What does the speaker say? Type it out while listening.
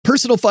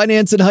Personal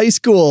finance in high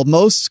school.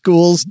 Most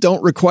schools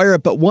don't require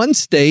it, but one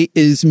state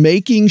is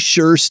making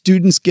sure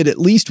students get at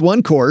least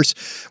one course.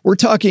 We're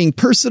talking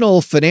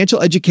personal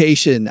financial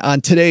education on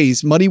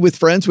today's Money with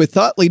Friends with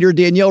thought leader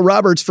Danielle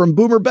Roberts from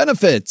Boomer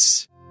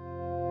Benefits.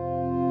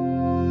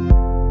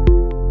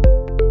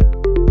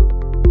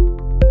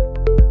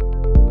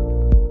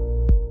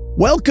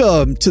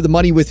 Welcome to the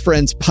Money with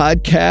Friends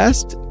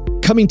podcast.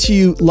 Coming to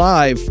you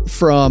live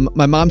from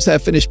my mom's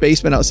half-finished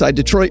basement outside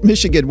Detroit,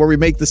 Michigan, where we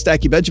make the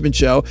Stacky Benjamin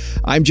Show.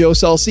 I'm Joe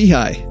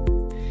Saul-Sehy.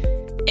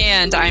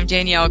 And I'm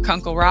Danielle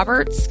Kunkel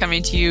Roberts,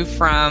 coming to you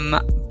from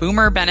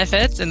Boomer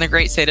Benefits in the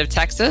great state of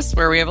Texas,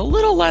 where we have a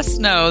little less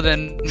snow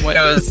than what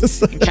I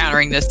was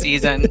encountering this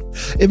season.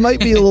 It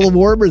might be a little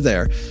warmer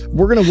there.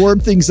 We're going to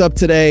warm things up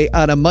today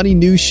on a money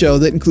news show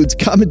that includes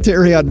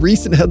commentary on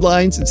recent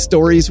headlines and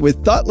stories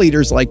with thought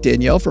leaders like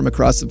Danielle from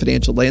across the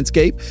financial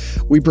landscape.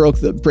 We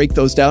break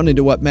those down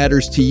into what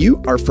matters to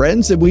you, our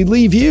friends, and we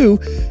leave you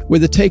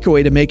with a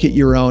takeaway to make it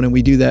your own. And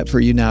we do that for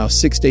you now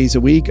 6 days a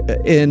week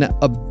in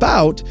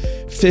about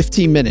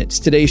 15 minutes.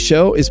 Today's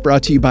show is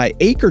brought to you by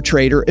Acre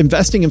Trader,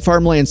 investing in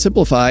farmland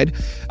simplified.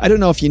 I don't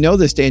know if you know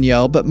this,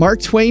 Danielle, but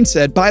Mark Twain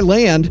said, buy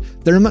land,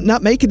 they're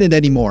not making it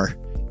anymore.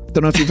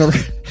 Don't know if you've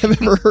have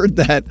ever heard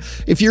that.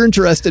 If you're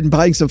interested in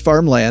buying some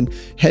farmland,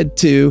 head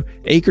to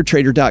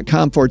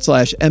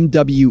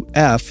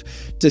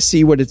acretrader.com/MWF to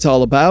see what it's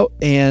all about.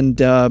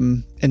 And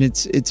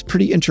it's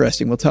pretty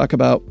interesting. We'll talk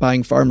about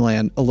buying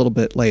farmland a little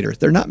bit later.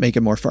 They're not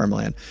making more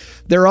farmland.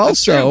 They're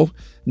also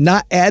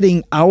not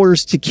adding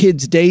hours to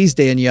kids' days,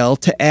 Danielle,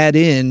 to add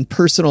in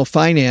personal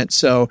finance.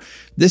 So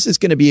this is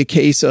going to be a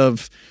case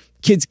of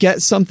kids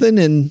get something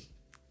and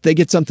they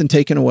get something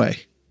taken away.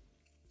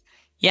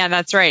 Yeah,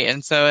 that's right.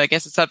 And so I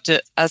guess it's up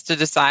to us to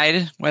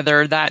decide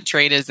whether that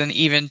trade is an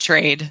even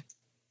trade.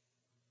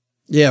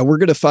 Yeah, we're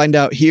going to find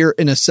out here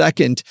in a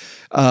second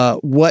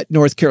what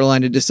North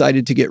Carolina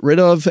decided to get rid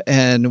of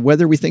and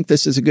whether we think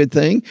this is a good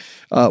thing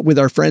with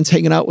our friends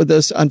hanging out with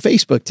us on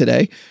Facebook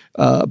today.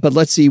 But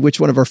let's see which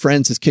one of our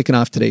friends is kicking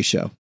off today's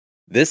show.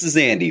 This is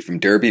Andy from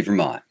Derby,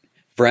 Vermont.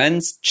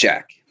 Friends,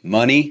 check.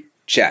 Money,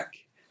 check.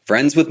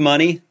 Friends with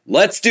money,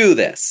 let's do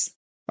this.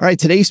 All right,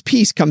 today's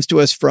piece comes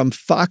to us from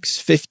Fox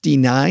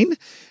 59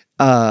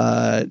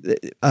 out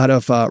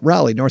of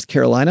Raleigh, North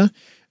Carolina.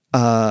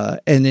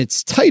 And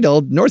it's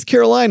titled, North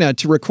Carolina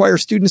to require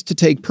students to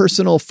take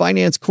personal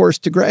finance course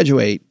to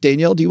graduate.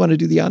 Danielle, do you want to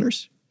do the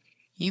honors?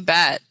 You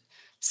bet.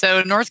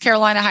 So North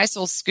Carolina high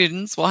school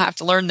students will have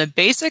to learn the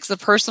basics of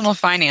personal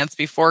finance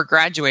before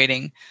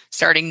graduating.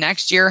 Starting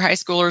next year, high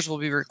schoolers will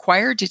be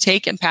required to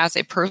take and pass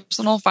a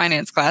personal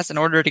finance class in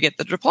order to get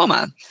the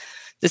diploma.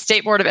 The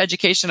State Board of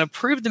Education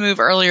approved the move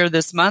earlier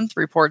this month,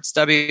 reports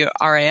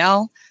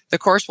WRAL. The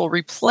course will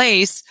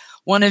replace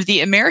one of the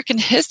American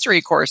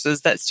history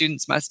courses that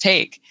students must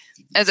take.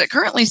 As it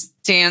currently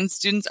stands,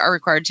 students are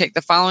required to take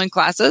the following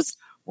classes: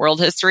 World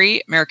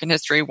History, American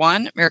History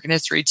 1, American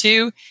History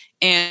 2,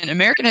 and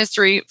American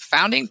History,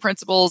 Founding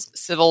Principles,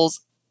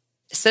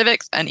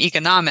 Civics, and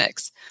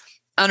Economics.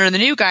 Under the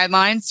new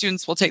guidelines,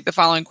 students will take the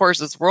following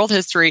courses: World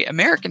History,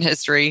 American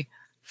History,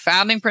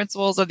 Founding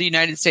Principles of the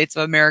United States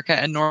of America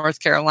and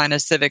North Carolina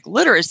Civic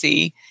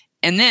Literacy,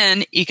 and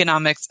then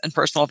Economics and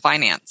Personal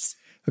Finance.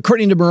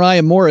 According to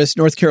Mariah Morris,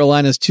 North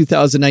Carolina's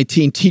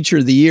 2019 Teacher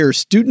of the Year,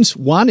 students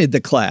wanted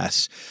the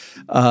class.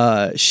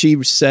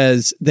 She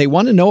says they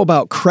want to know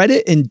about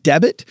credit and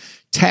debit,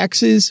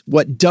 taxes,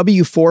 what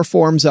W-4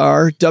 forms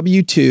are,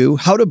 W-2,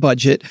 how to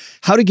budget,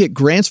 how to get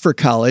grants for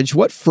college,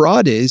 what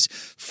fraud is,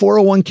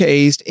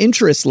 401ks,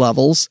 interest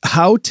levels,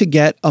 how to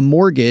get a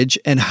mortgage,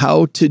 and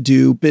how to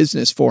do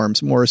business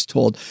forms, Morris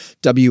told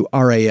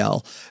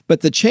WRAL. But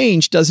the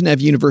change doesn't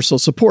have universal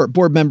support.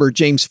 Board member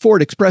James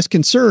Ford expressed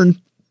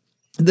concern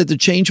that the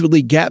change would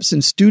leave gaps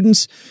in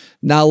students'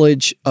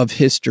 knowledge of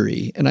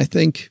history. And I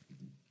think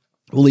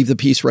we'll leave the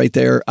piece right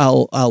there.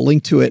 I'll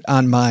link to it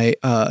on my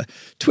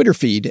Twitter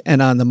feed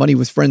and on the Money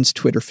with Friends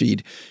Twitter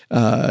feed.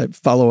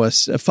 Follow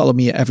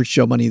me at Average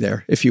Joe Money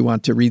there if you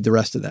want to read the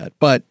rest of that.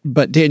 But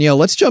Danielle,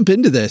 let's jump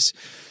into this.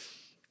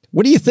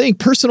 What do you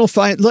think? Let's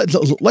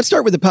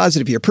start with the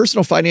positive here.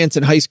 Personal finance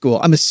in high school.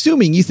 I'm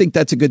assuming you think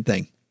that's a good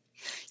thing.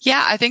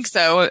 Yeah, I think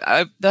so.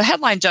 The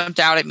headline jumped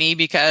out at me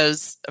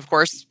because, of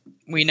course,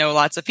 we know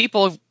lots of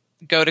people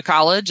go to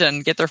college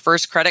and get their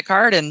first credit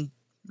card and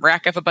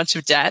rack up a bunch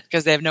of debt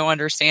because they have no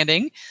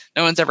understanding.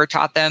 No one's ever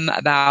taught them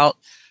about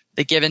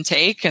the give and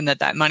take and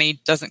that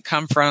money doesn't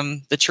come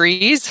from the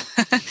trees.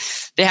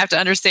 They have to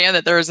understand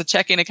that there is a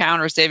checking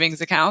account or savings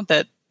account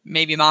that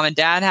maybe mom and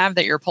dad have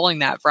that you're pulling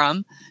that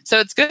from. So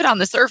it's good on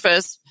the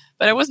surface,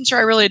 but I wasn't sure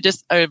I really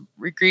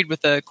agreed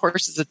with the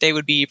courses that they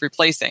would be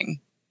replacing.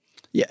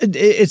 Yeah,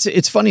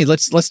 it's funny.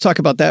 Let's talk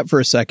about that for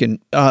a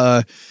second.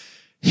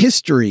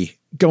 History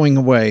going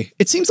away.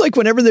 It seems like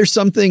whenever there's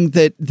something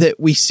that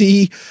we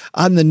see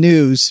on the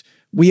news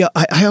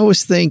I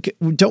always think,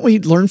 don't we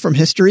learn from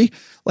history?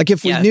 Like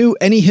if we knew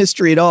any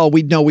history at all,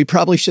 we'd know we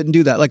probably shouldn't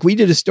do that. Like we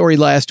did a story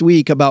last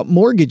week about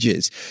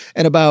mortgages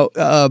and about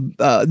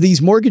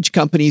these mortgage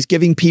companies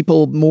giving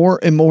people more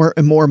and more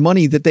and more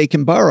money that they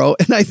can borrow.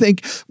 And I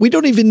think we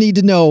don't even need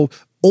to know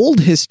old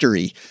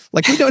history.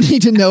 Like we don't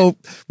need to know,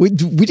 we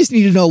just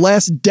need to know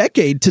last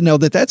decade to know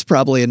that that's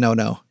probably a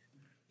no-no.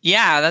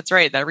 Yeah, that's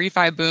right. That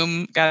refi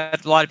boom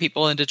got a lot of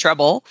people into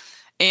trouble.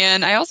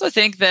 And I also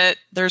think that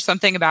there's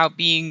something about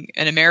being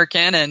an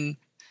American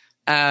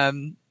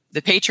and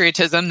the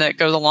patriotism that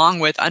goes along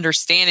with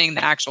understanding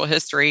the actual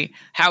history,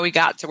 how we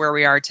got to where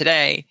we are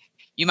today.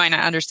 You might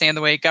not understand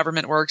the way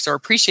government works or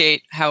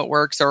appreciate how it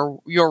works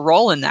or your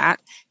role in that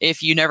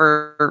if you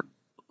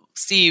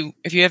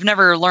have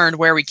never learned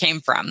where we came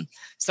from.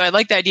 So I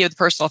like the idea of the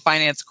personal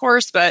finance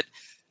course, but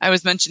I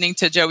was mentioning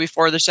to Joe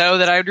before the show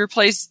that I would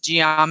replace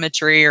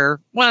geometry, or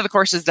one of the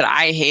courses that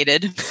I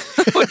hated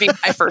would be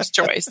my first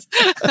choice.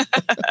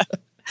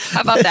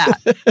 How about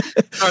that?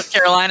 North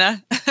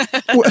Carolina?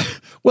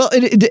 Well,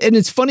 and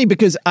it's funny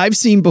because I've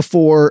seen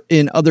before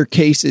in other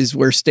cases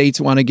where states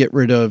want to get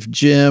rid of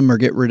gym or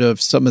get rid of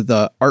some of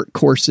the art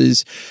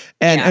courses.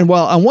 And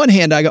while on one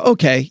hand, I go,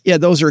 okay, yeah,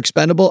 those are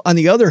expendable. On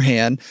the other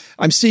hand,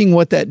 I'm seeing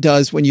what that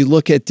does when you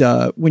look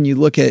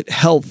at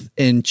health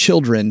in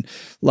children,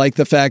 like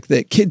the fact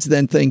that kids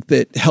then think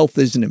that health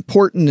isn't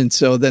important. And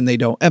so then they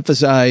don't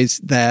emphasize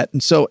that.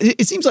 And so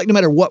it seems like no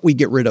matter what we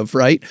get rid of,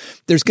 right,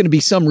 there's going to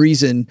be some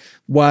reason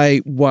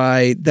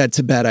why that's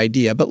a bad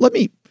idea. But let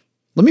me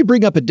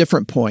bring up a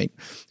different point,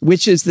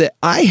 which is that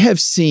I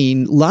have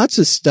seen lots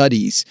of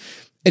studies,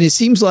 and it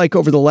seems like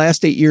over the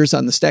last 8 years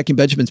on the Stacking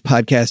Benjamins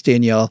podcast,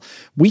 Danielle,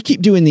 we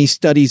keep doing these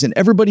studies and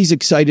everybody's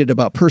excited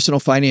about personal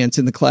finance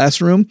in the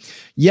classroom.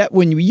 Yet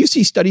when you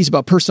see studies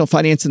about personal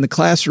finance in the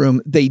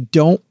classroom, they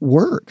don't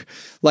work.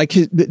 Like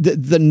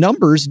the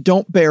numbers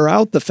don't bear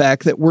out the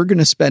fact that we're going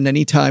to spend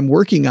any time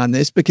working on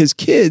this, because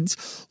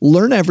kids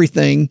learn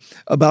everything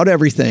about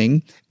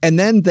everything. And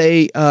then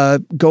they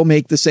go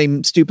make the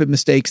same stupid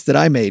mistakes that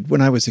I made when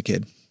I was a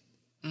kid.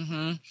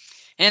 Mm-hmm.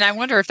 And I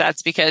wonder if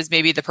that's because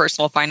maybe the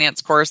personal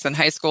finance course in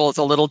high school is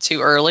a little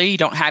too early. You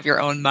don't have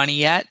your own money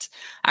yet.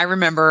 I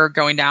remember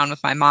going down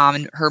with my mom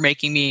and her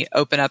making me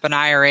open up an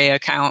IRA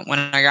account when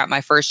I got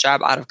my first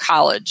job out of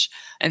college.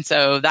 And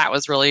so that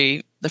was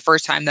really the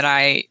first time that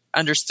I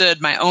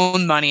understood my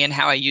own money and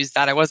how I used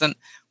that. I wasn't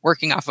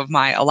working off of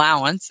my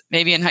allowance.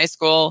 Maybe in high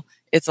school,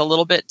 it's a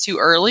little bit too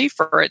early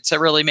for it to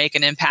really make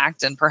an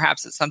impact, and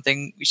perhaps it's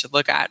something we should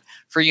look at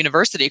for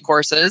university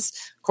courses.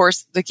 Of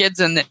course, the kids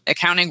in the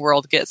accounting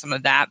world get some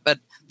of that, but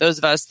those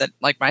of us that,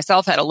 like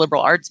myself, had a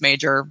liberal arts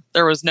major,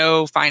 there was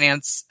no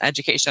finance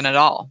education at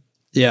all.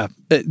 Yeah,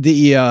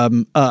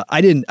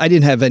 I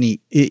didn't have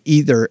any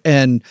either.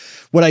 And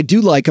what I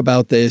do like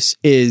about this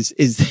is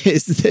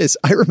this.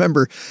 I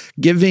remember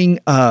giving.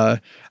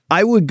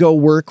 I would go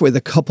work with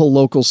a couple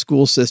local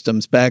school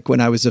systems back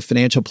when I was a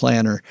financial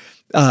planner,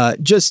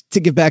 just to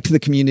give back to the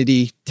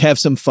community, to have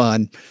some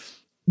fun.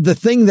 The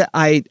thing that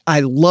I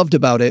loved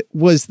about it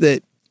was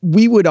that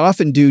we would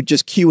often do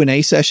just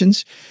Q&A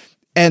sessions.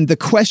 And the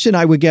question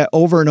I would get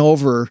over and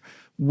over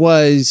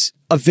was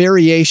a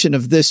variation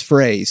of this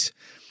phrase: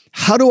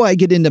 how do I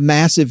get into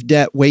massive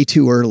debt way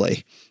too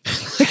early?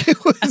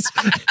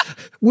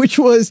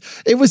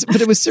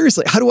 It was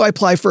seriously, how do I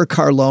apply for a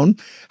car loan?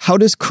 How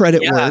does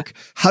credit work?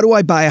 How do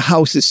I buy a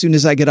house as soon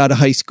as I get out of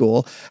high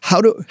school? How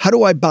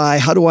do I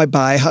buy?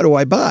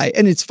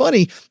 And it's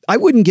funny, I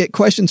wouldn't get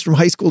questions from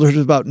high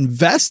schoolers about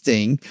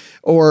investing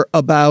or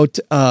about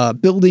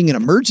building an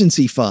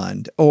emergency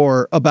fund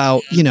or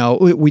about,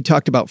 we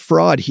talked about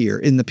fraud here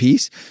in the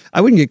piece.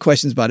 I wouldn't get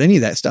questions about any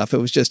of that stuff. It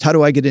was just, how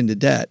do I get into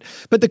debt?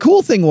 But the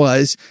cool thing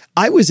was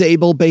I was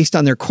able, based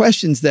on their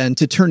questions then,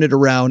 to turn it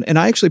around. And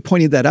I actually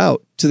pointed that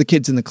out to the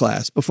kids in the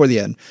class before the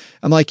end.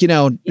 I'm like,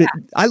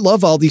 I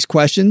love all these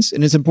questions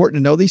and it's important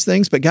to know these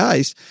things, but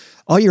guys,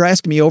 all you're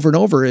asking me over and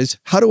over is,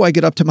 how do I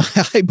get up to my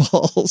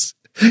eyeballs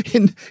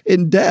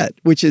in debt,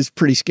 which is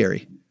pretty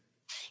scary.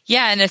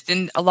 Yeah,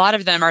 and a lot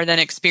of them are then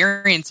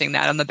experiencing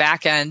that on the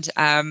back end.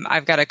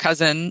 I've got a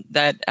cousin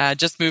that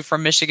just moved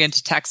from Michigan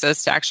to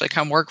Texas to actually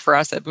come work for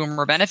us at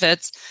Boomer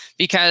Benefits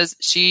because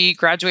she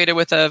graduated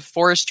with a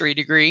forestry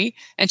degree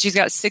and she's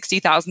got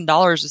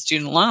 $60,000 of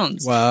student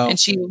loans. Wow. And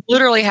she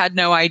literally had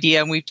no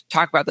idea. And we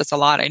talk about this a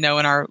lot, I know,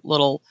 in our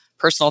little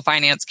personal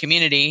finance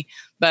community.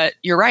 But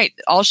you're right.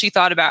 All she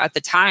thought about at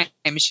the time,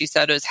 she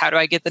said, was how do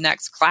I get the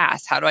next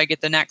class? How do I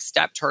get the next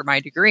step toward my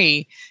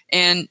degree?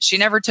 And she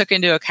never took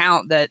into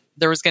account that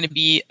there was going to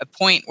be a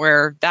point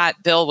where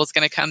that bill was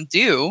going to come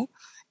due.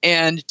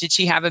 And did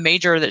she have a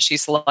major that she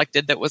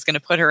selected that was going to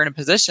put her in a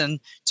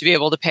position to be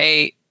able to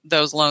pay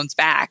those loans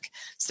back?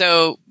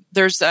 So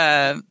there's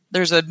a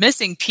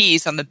missing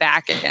piece on the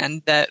back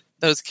end that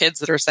those kids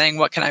that are saying,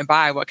 what can I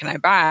buy? What can I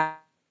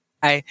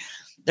buy?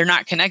 They're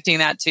not connecting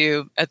that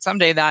to at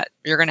someday that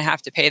you're going to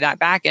have to pay that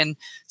back. And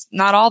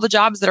not all the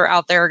jobs that are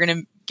out there are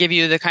going to give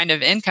you the kind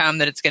of income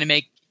that it's going to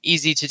make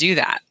easy to do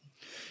that.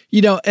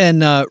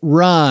 And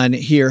Ron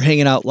here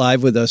hanging out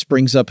live with us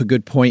brings up a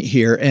good point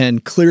here.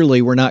 And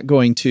clearly we're not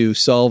going to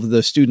solve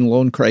the student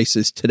loan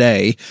crisis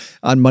today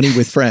on Money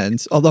with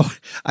Friends. Although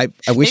I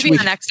wish maybe in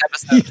the next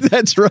episode.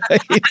 That's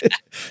right.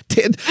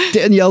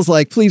 Danielle's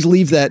like, please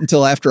leave that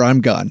until after I'm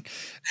gone.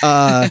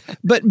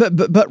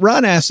 But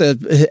Ron asks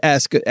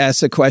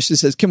a question,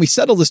 says, can we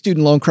settle the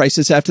student loan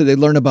crisis after they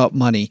learn about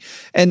money?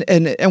 And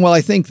while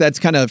I think that's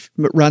kind of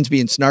Ron's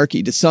being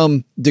snarky to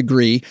some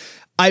degree,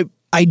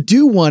 I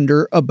do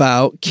wonder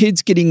about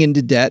kids getting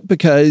into debt,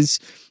 because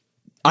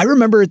I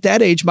remember at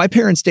that age, my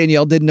parents,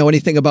 Danielle, didn't know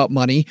anything about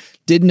money,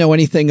 didn't know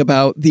anything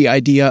about the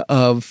idea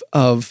of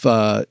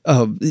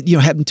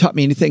hadn't taught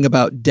me anything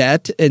about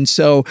debt. And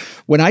so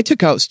when I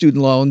took out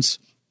student loans,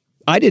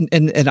 I didn't,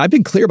 and I've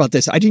been clear about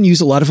this, I didn't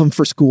use a lot of them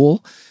for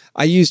school.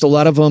 I used a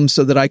lot of them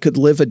so that I could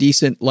live a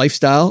decent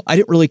lifestyle. I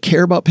didn't really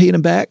care about paying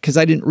them back because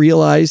I didn't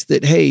realize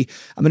that, hey,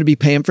 I'm going to be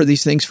paying for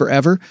these things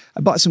forever.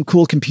 I bought some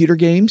cool computer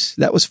games.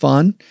 That was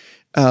fun.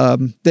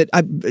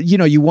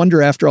 You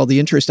wonder after all the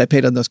interest I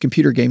paid on those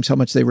computer games, how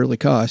much they really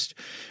cost.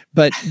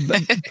 But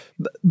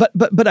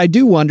I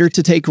do wonder,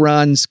 to take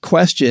Ron's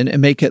question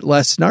and make it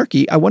less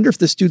snarky, I wonder if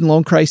the student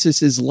loan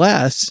crisis is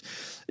less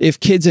if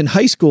kids in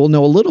high school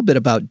know a little bit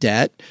about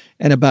debt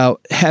and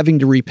about having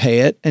to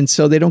repay it, and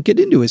so they don't get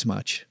into as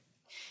much.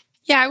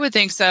 Yeah, I would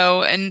think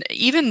so. And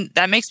even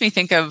that makes me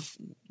think of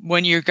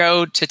when you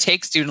go to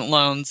take student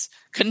loans,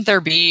 couldn't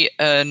there be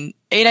an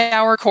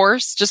 8-hour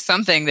course, just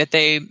something that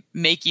they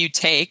make you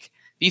take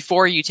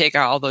before you take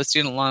out all those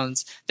student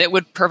loans that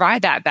would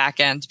provide that back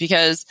end?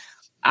 Because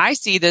I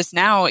see this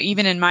now,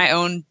 even in my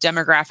own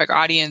demographic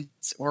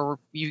audience, where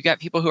you got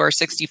people who are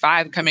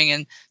 65 coming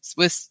in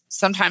with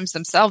sometimes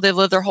themselves, they've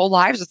lived their whole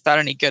lives without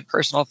any good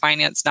personal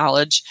finance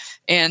knowledge,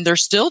 and they're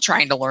still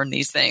trying to learn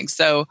these things.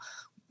 So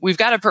we've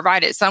got to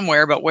provide it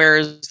somewhere, but where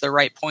is the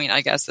right point,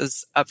 I guess,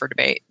 is up for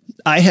debate.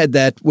 I had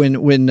that when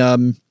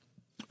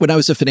I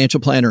was a financial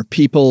planner,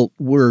 people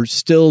were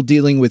still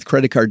dealing with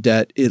credit card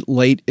debt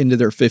late into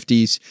their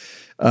 50s,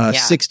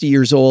 60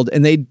 years old.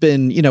 And they'd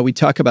been, we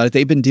talk about it,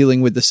 they've been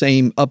dealing with the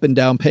same up and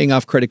down, paying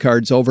off credit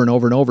cards over and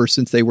over and over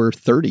since they were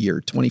 30 or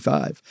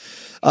 25.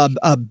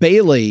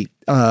 Bailey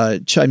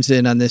chimes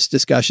in on this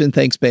discussion.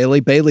 Thanks, Bailey.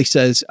 Bailey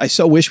says, I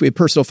so wish we had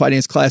personal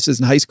finance classes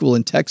in high school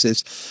in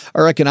Texas.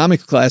 Our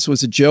economics class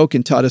was a joke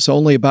and taught us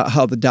only about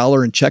how the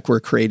dollar and check were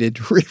created.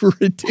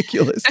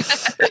 Ridiculous.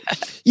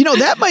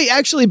 That might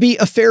actually be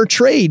a fair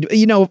trade.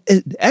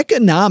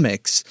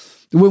 Economics,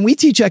 when we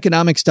teach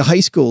economics to high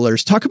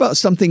schoolers, talk about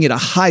something at a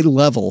high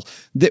level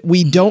that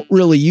we don't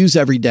really use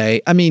every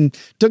day. I mean,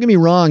 don't get me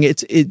wrong.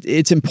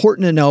 It's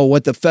important to know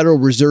what the Federal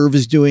Reserve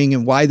is doing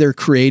and why they're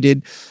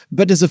created.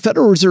 But does the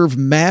Federal Reserve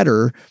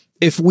matter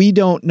if we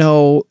don't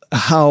know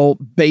how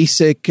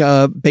basic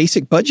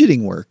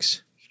budgeting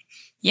works?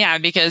 Yeah,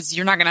 because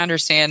you're not going to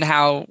understand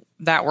how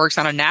that works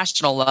on a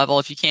national level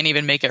if you can't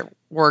even make it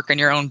work in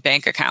your own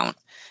bank account.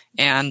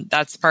 And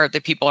that's the part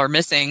that people are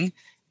missing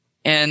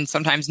and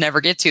sometimes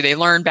never get to. They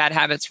learn bad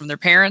habits from their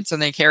parents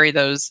and they carry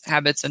those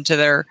habits into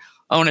their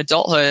own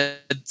adulthood.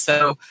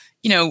 So,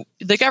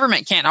 the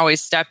government can't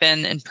always step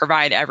in and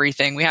provide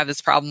everything. We have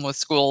this problem with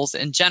schools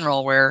in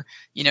general where,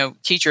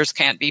 teachers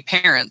can't be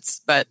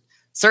parents. But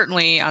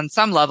certainly on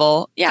some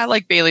level, I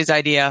like Bailey's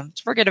idea.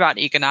 Forget about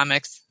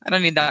economics. I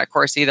don't need that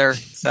course either.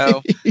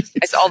 So,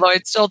 although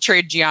I'd still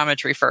trade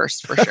geometry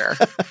first for sure.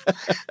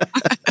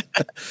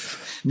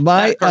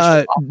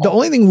 The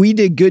only thing we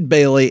did good,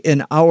 Bailey,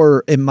 in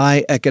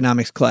my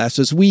economics class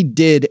is we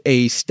did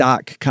a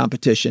stock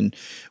competition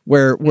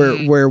where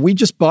we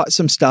just bought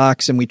some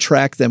stocks and we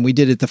tracked them. We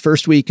did it the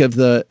first week of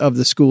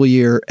the school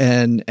year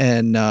and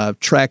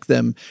tracked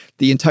them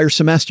the entire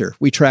semester.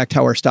 We tracked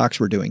how our stocks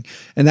were doing,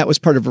 and that was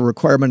part of a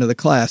requirement of the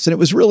class. And it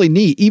was really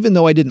neat. Even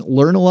though I didn't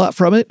learn a lot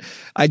from it,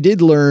 I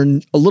did learn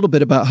a little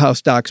bit about how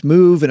stocks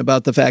move and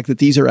about the fact that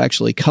these are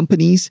actually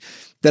companies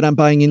that I'm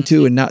buying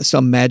into and not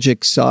some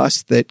magic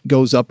sauce that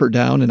goes up or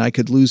down and I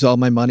could lose all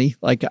my money.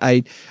 Like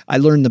I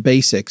learned the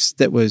basics.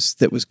 That was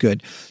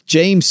good.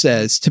 James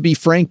says, to be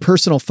frank,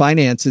 personal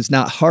finance is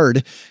not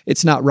hard.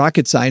 It's not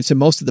rocket science. And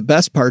most of the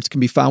best parts can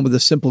be found with a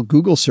simple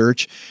Google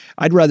search.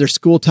 I'd rather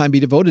school time be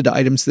devoted to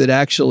items that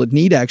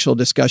need actual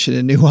discussion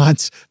and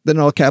nuance than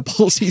all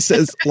capitals. He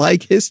says,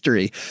 like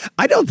history.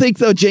 I don't think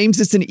though, James,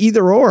 it's an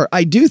either or.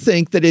 I do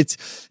think that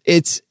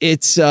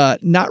it's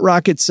not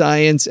rocket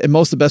science and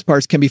most of the best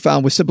parts can be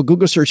found with simple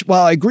Google search.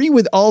 While I agree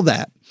with all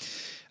that,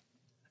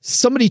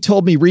 somebody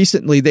told me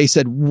recently, they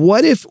said,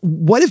 what if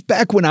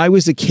back when I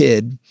was a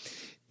kid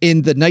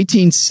in the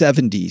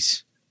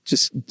 1970s,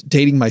 just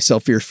dating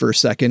myself here for a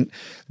second,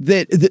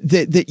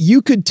 that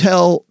you could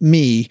tell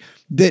me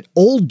that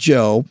old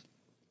Joe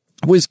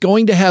was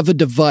going to have a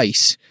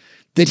device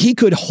that he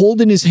could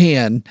hold in his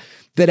hand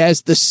that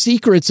has the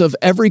secrets of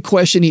every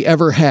question he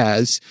ever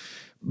has,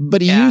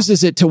 but he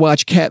uses it to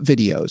watch cat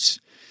videos.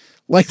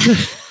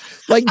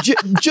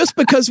 Just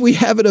because we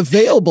have it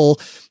available,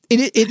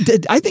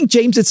 I think,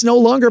 James, it's no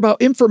longer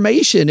about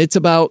information. It's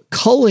about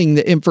culling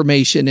the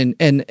information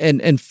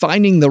and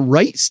finding the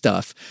right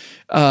stuff.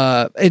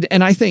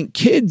 And I think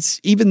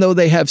kids, even though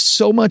they have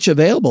so much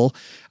available,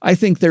 I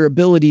think their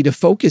ability to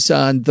focus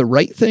on the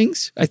right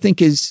things, I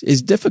think is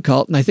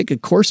difficult. And I think a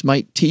course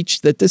might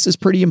teach that this is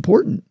pretty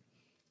important.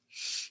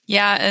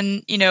 Yeah.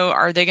 And,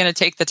 are they going to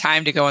take the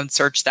time to go and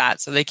search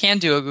that? So they can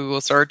do a Google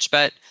search,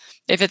 but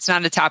if it's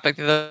not a topic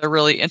that they're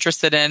really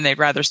interested in, they'd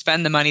rather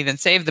spend the money than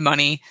save the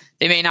money.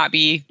 They may not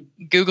be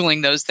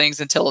Googling those things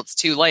until it's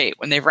too late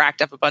when they've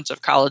racked up a bunch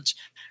of college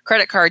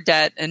credit card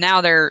debt. And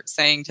now they're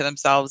saying to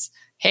themselves,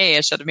 hey,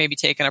 I should have maybe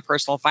taken a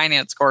personal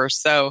finance course.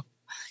 So,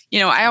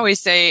 I always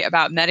say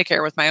about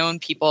Medicare with my own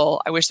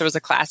people, I wish there was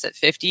a class at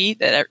 50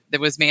 that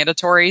was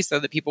mandatory so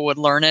that people would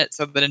learn it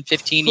so that in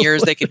 15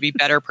 years they could be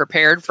better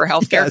prepared for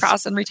healthcare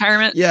costs in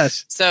retirement.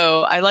 Yes.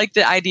 So I like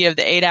the idea of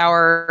the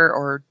 8-hour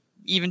or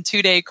even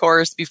 2-day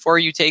course before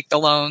you take the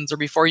loans or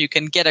before you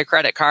can get a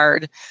credit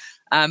card.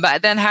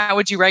 But then how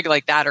would you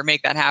regulate that or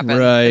make that happen?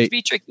 Right. It'll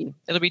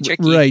be tricky.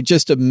 Right.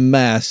 Just a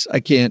mess. I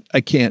can't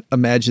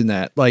imagine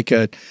that. Like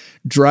a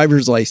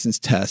driver's license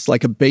test,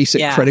 like a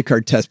basic credit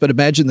card test. But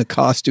imagine the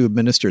cost to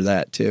administer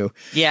that too.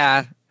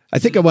 Yeah. I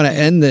think I want to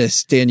end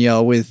this,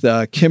 Danielle, with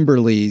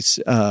Kimberly's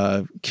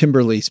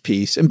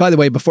piece. And by the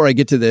way, before I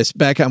get to this,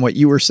 back on what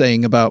you were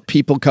saying about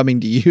people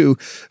coming to you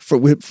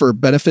for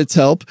benefits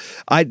help,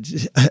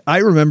 I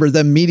remember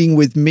them meeting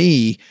with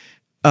me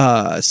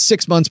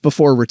 6 months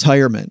before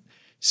retirement,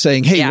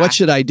 saying, hey, what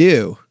should I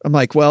do? I'm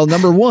like, well,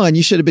 number one,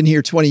 you should have been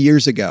here 20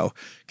 years ago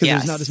because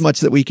there's not as much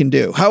that we can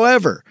do.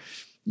 However,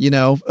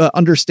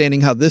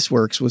 understanding how this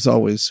works was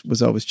always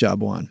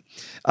job one.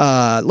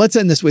 Let's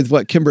end this with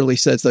what Kimberly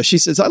says, though. She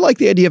says, I like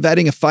the idea of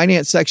adding a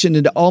finance section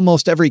into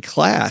almost every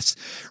class.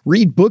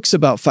 Read books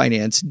about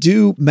finance,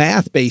 do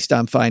math based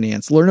on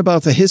finance, learn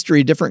about the history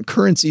of different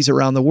currencies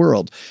around the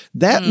world.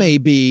 That may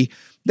be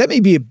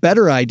a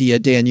better idea,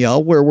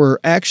 Danielle, where we're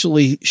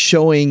actually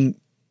showing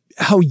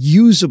how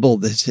usable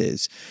this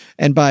is.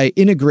 And by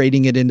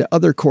integrating it into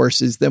other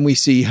courses, then we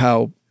see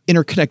how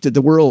interconnected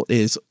the world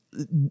is.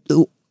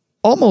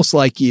 Almost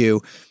like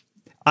you,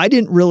 I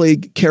didn't really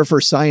care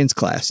for science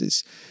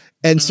classes.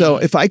 And so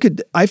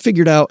I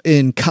figured out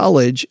in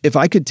college, if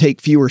I could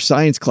take fewer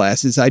science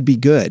classes, I'd be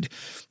good.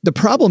 The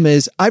problem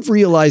is I've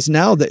realized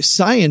now that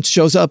science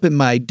shows up in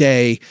my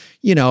day,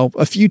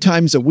 a few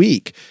times a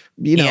week.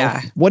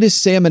 What is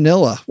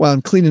salmonella while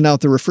I'm cleaning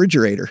out the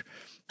refrigerator?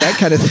 That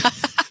kind of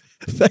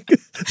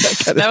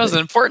that was an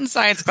important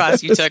science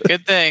class you took.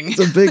 Good thing. It's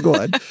a big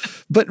one.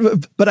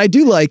 But I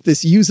do like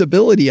this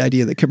usability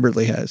idea that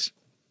Kimberly has.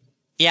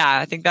 Yeah,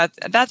 I think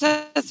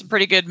that's some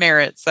pretty good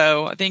merit.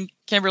 So I think,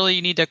 Kimberly,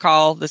 you need to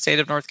call the state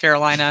of North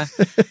Carolina,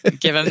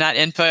 give them that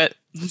input,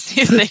 and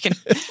see if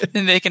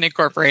they can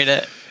incorporate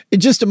it.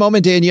 In just a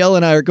moment, Danielle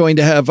and I are going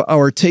to have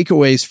our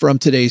takeaways from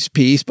today's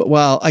piece. But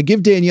while I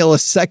give Danielle a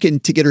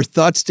second to get her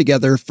thoughts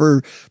together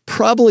for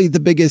probably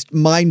the biggest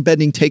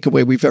mind-bending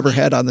takeaway we've ever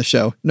had on the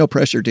show. No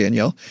pressure,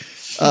 Danielle.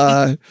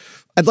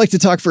 I'd like to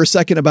talk for a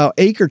second about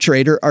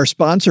AcreTrader, our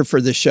sponsor for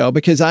this show,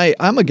 because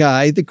I'm a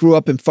guy that grew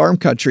up in farm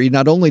country.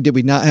 Not only did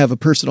we not have a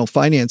personal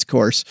finance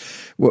course,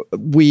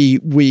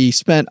 we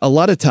spent a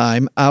lot of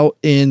time out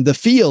in the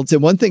fields.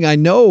 And one thing I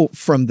know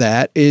from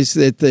that is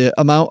that the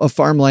amount of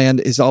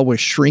farmland is always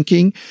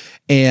shrinking.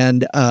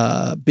 And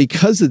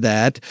because of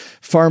that,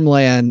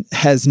 farmland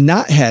has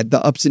not had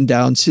the ups and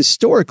downs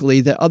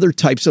historically that other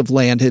types of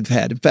land have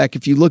had. In fact,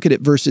 if you look at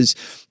it versus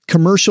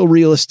commercial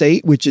real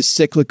estate, which is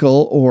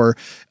cyclical, or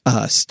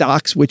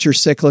stocks, which are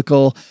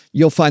cyclical,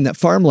 you'll find that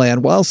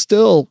farmland, while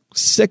still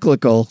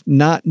cyclical,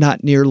 not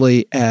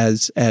nearly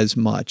as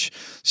much.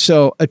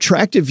 So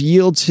attractive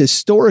yields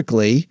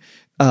historically,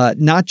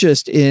 not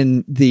just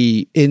in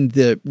the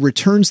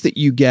returns that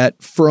you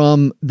get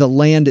from the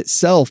land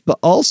itself, but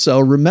also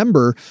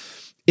remember,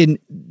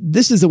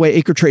 this is the way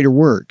AcreTrader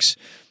works.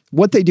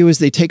 What they do is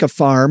they take a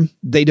farm,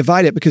 they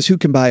divide it, because who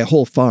can buy a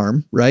whole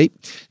farm, right?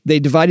 They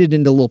divide it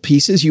into little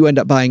pieces. You end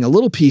up buying a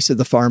little piece of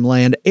the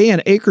farmland,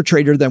 and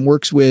AcreTrader then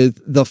works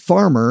with the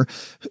farmer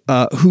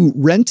who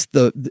rents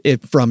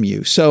it from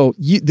you. So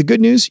the good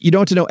news, you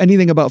don't have to know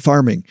anything about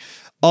farming.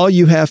 All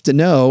you have to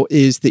know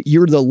is that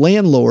you're the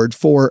landlord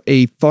for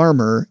a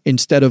farmer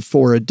instead of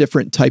for a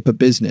different type of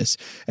business.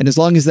 And as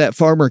long as that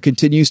farmer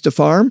continues to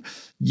farm,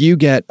 you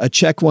get a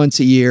check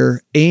once a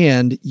year,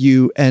 and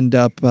you end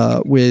up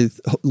with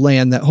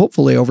land that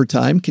hopefully over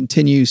time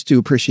continues to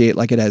appreciate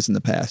like it has in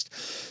the past.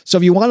 So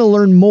if you want to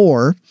learn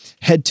more,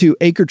 head to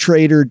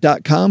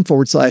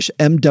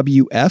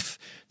acretrader.com/MWF.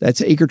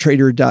 That's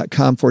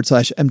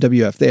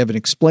acretrader.com/MWF. They have an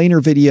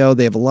explainer video.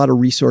 They have a lot of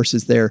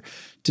resources there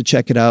to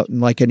check it out. And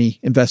like any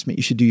investment,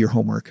 you should do your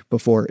homework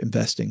before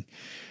investing.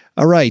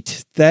 All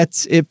right.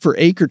 That's it for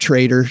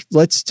AcreTrader.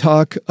 Let's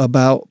talk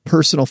about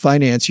personal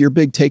finance. Your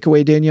big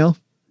takeaway, Danielle?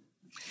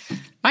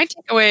 My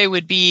takeaway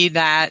would be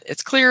that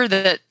it's clear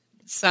that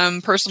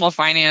some personal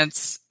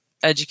finance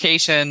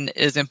education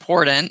is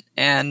important,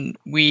 and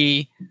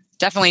we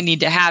definitely need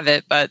to have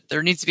it, but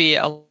there needs to be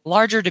a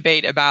larger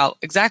debate about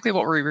exactly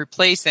what we're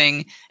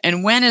replacing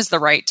and when is the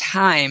right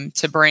time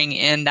to bring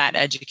in that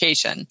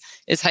education.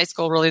 Is high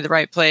school really the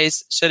right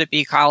place? Should it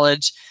be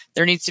college?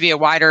 There needs to be a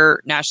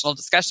wider national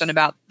discussion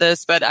about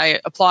this, but I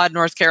applaud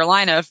North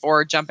Carolina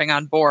for jumping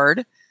on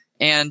board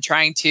and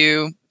trying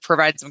to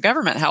provide some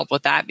government help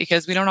with that,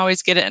 because we don't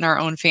always get it in our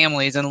own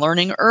families. And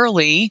learning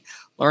early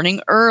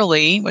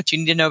what you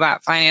need to know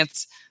about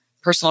finance,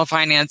 personal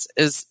finance,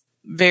 is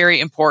very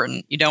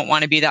important. You don't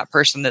want to be that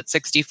person that's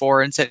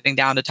 64 and sitting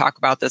down to talk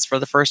about this for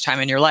the first time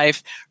in your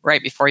life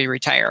right before you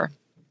retire.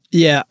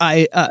 Yeah,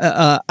 I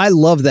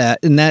love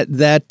that. And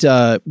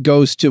that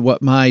goes to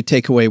what my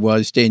takeaway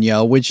was,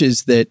 Danielle, which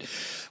is that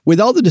with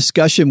all the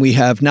discussion we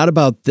have, not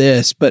about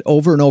this, but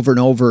over and over and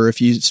over,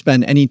 if you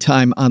spend any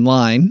time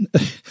online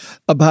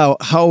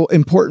about how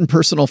important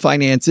personal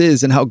finance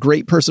is and how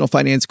great personal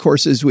finance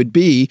courses would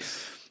be,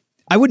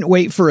 I wouldn't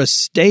wait for a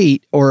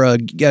state or a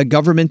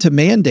government to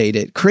mandate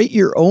it. Create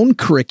your own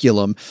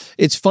curriculum.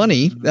 It's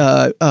funny.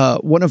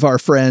 One of our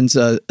friends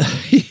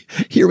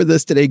here with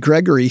us today,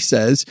 Gregory,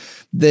 says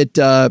that,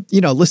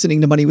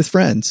 listening to Money with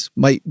Friends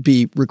might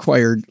be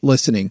required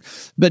listening,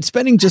 but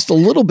spending just a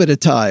little bit of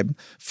time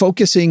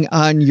focusing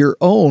on your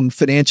own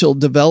financial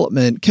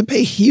development can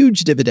pay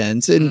huge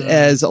dividends. And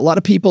as a lot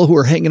of people who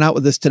are hanging out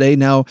with us today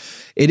now,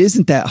 it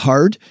isn't that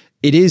hard.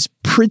 It is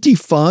pretty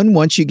fun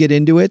once you get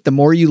into it. The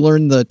more you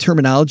learn the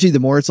terminology, the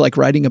more it's like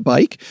riding a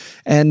bike.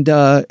 And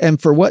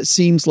for what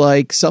seems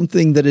like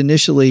something that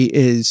initially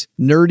is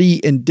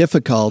nerdy and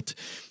difficult,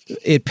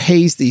 it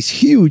pays these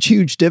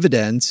huge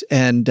dividends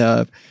and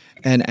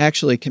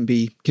actually can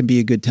be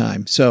a good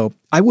time. So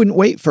I wouldn't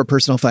wait for a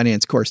personal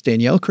finance course,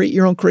 Danielle. Create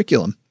your own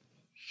curriculum.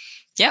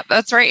 Yep,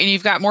 that's right. And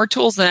you've got more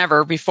tools than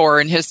ever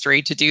before in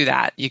history to do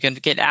that. You can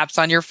get apps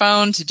on your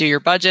phone to do your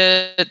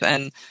budget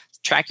and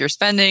track your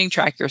spending,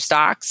 track your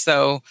stocks.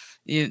 So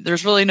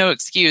there's really no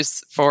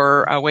excuse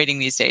for waiting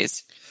these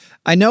days.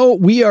 I know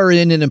we are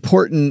in an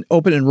important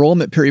open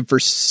enrollment period for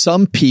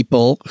some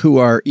people who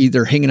are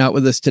either hanging out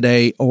with us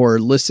today or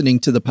listening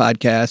to the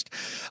podcast.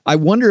 I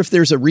wonder if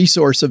there's a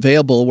resource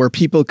available where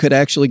people could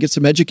actually get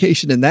some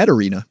education in that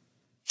arena.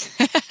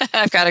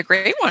 I've got a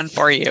great one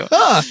for you.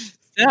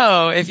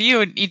 So if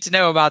you need to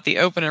know about the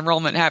open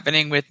enrollment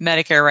happening with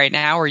Medicare right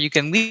now, or you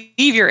can leave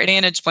your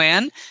Advantage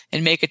plan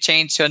and make a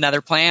change to another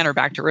plan or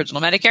back to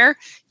original Medicare,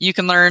 you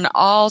can learn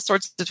all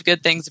sorts of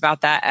good things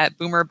about that at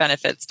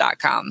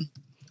boomerbenefits.com.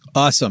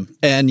 Awesome.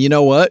 And you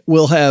know what?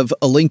 We'll have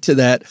a link to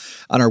that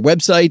on our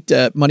website,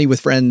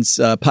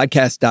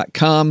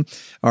 moneywithfriendspodcast.com,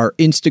 our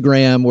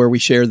Instagram where we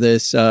share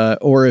this,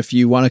 or if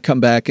you want to come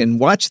back and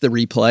watch the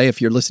replay,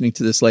 if you're listening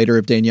to this later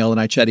of Danielle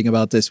and I chatting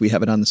about this, we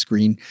have it on the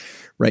screen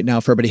right now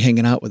for everybody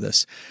hanging out with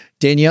us.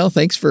 Danielle,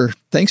 thanks for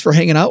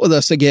hanging out with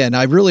us again.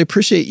 I really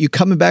appreciate you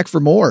coming back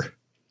for more.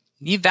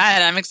 You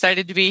bet. I'm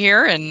excited to be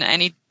here and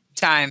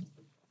anytime.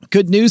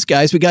 Good news,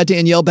 guys. We got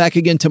Danielle back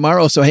again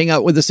tomorrow, so hang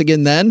out with us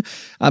again then.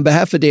 On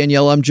behalf of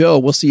Danielle, I'm Joe.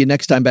 We'll see you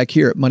next time back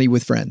here at Money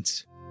with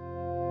Friends.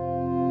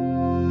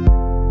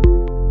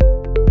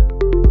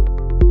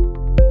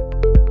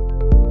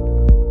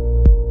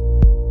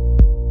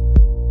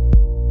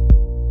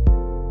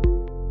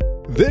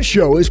 This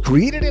show is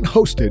created and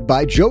hosted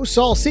by Joe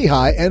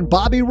Saul-Sehy and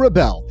Bobby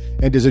Rebell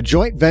and is a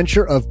joint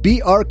venture of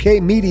BRK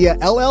Media,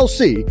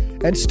 LLC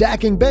and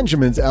Stacking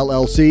Benjamins,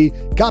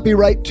 LLC,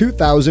 copyright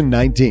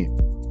 2019.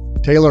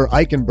 Taylor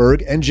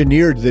Eichenberg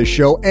engineered this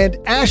show, and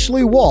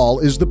Ashley Wall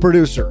is the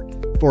producer.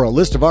 For a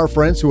list of our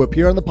friends who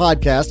appear on the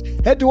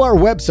podcast, head to our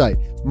website,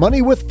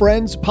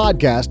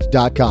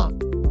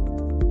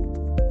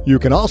 moneywithfriendspodcast.com. You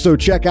can also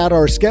check out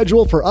our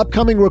schedule for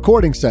upcoming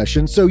recording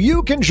sessions so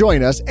you can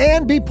join us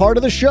and be part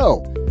of the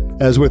show.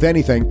 As with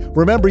anything,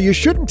 remember you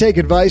shouldn't take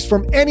advice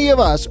from any of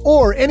us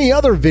or any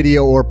other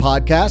video or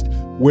podcast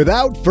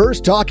without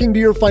first talking to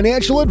your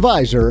financial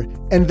advisor,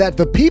 and that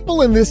the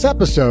people in this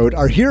episode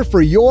are here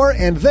for your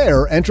and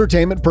their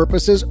entertainment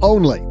purposes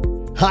only.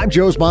 I'm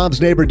Joe's mom's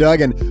neighbor, Doug,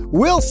 and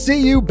we'll see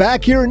you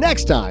back here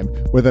next time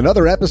with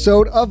another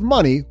episode of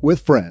Money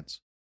with Friends.